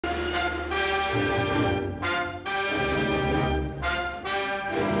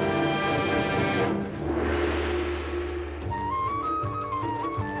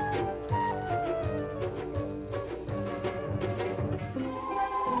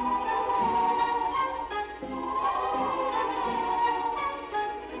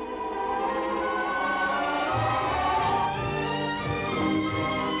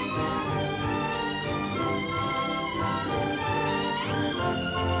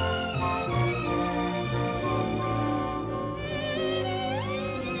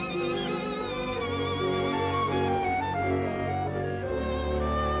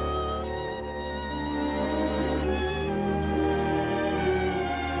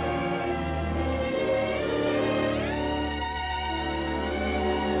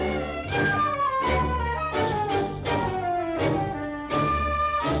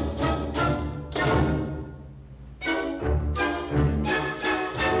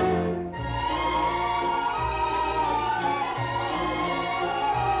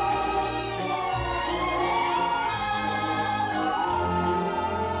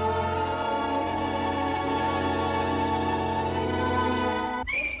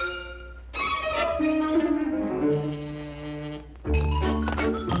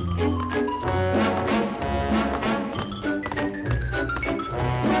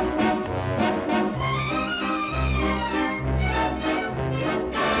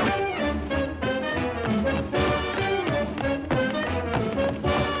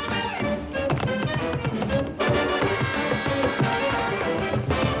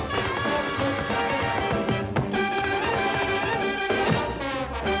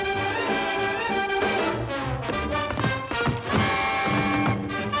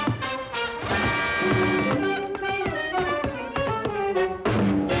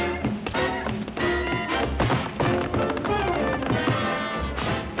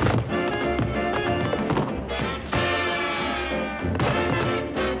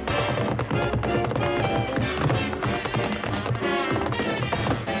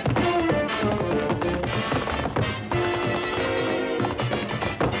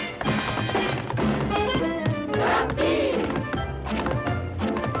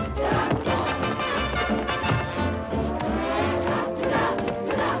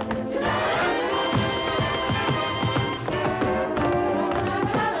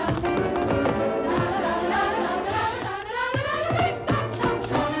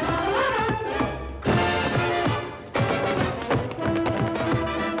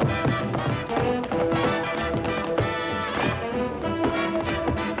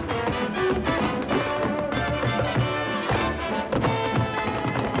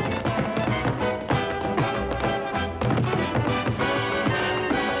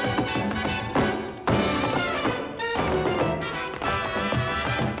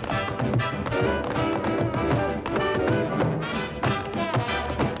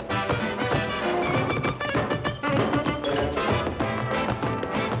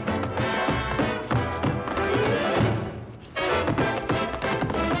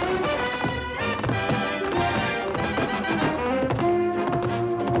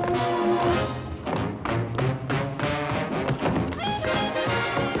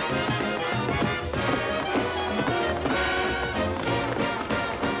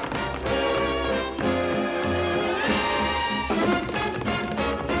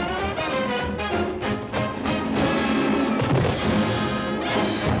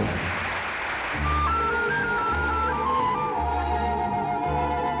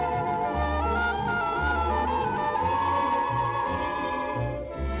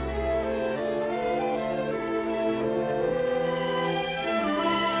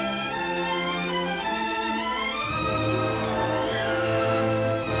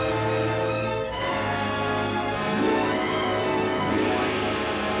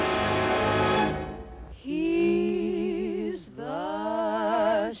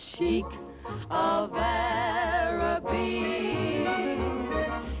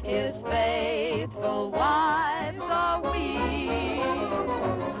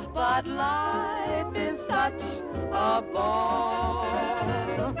But life is such a bore.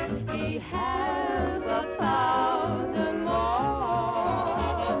 He has 1,000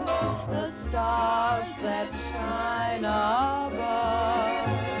 more. The stars that shine above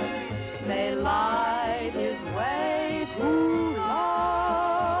may light his way to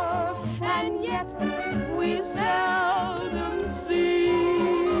love, and yet we seldom see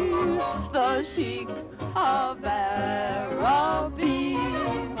the Sheik of Araby.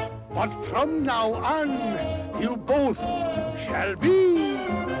 But from now on, you both shall be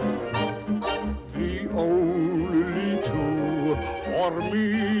the only two for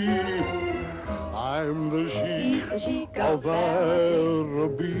me. I'm the He's the Sheik of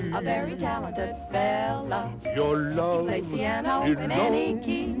Araby. A very talented fella. Your love He plays piano in any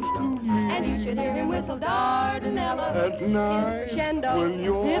key, and you should hear him whistle Dardanella. At night, his crescendo, when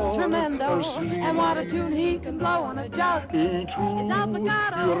you're his tremendo, asleep, and what a tune he can blow on a jug. Into His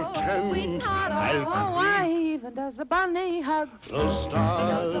affogato, your tent, sweetheart, I'll oh, why he even does the bunny hug. The stars, He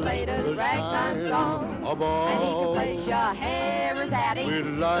knows the latest ragtime song, above, and he can place your hair as daddy.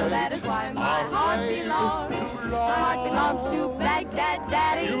 So that is why my heart belongs. My heart belongs to Baghdad,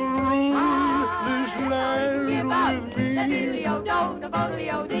 daddy. You rule this land with me. The diddly-o-do, the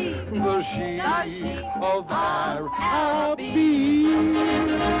bodily-o-dee. The Sheik of Araby.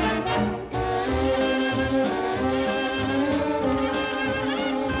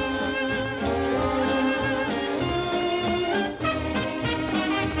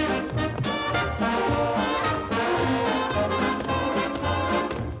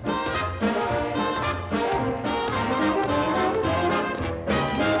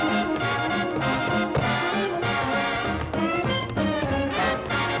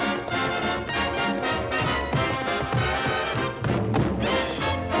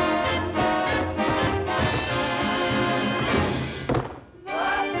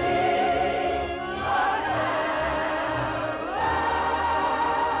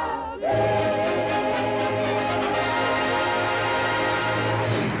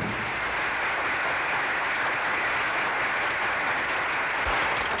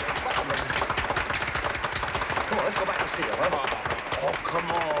 Let's go back and see her, huh? Oh,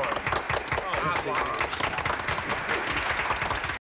 come on.